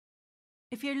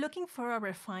If you're looking for a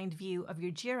refined view of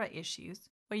your Jira issues,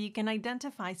 where you can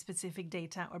identify specific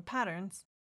data or patterns,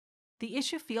 the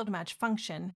issueFieldMatch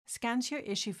function scans your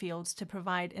issue fields to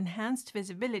provide enhanced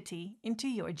visibility into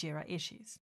your Jira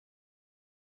issues.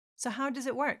 So how does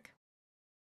it work?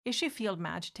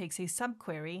 issueFieldMatch takes a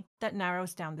subquery that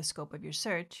narrows down the scope of your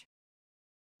search,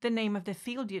 the name of the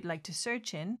field you'd like to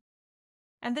search in,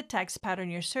 and the text pattern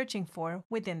you're searching for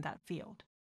within that field.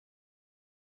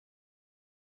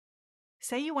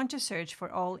 Say you want to search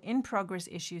for all in-progress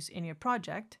issues in your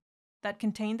project that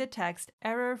contain the text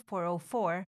error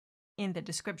 404 in the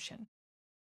description.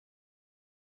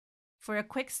 For a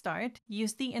quick start,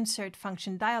 use the Insert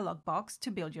function dialog box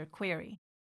to build your query.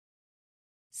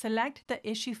 Select the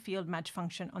issueFieldMatch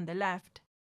function on the left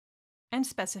and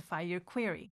specify your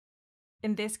query.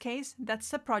 In this case, that's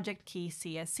the project key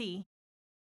CSC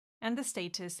and the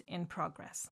status in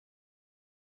progress.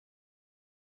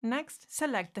 Next,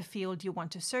 select the field you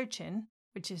want to search in,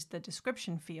 which is the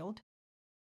description field,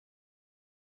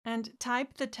 and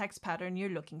type the text pattern you're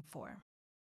looking for.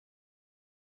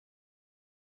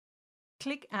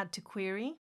 Click Add to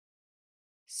Query,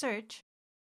 Search,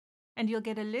 and you'll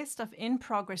get a list of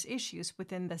in-progress issues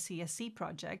within the CSC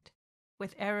project,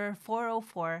 with error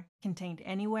 404 contained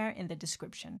anywhere in the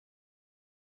description.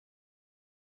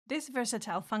 This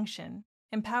versatile function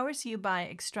empowers you by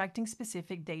extracting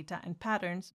specific data and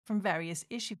patterns from various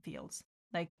issue fields,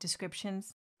 like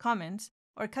descriptions, comments,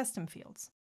 or custom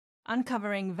fields,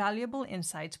 uncovering valuable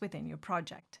insights within your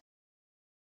project.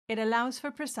 It allows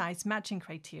for precise matching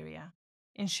criteria,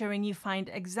 ensuring you find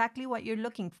exactly what you're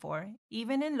looking for,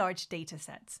 even in large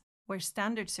datasets, where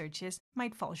standard searches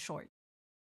might fall short.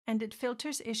 And it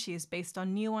filters issues based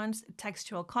on nuanced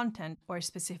textual content or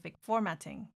specific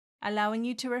formatting, allowing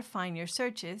you to refine your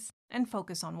searches and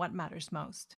focus on what matters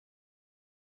most.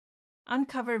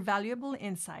 Uncover valuable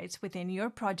insights within your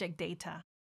project data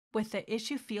with the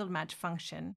issueFieldMatch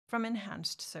function from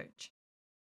Enhanced Search.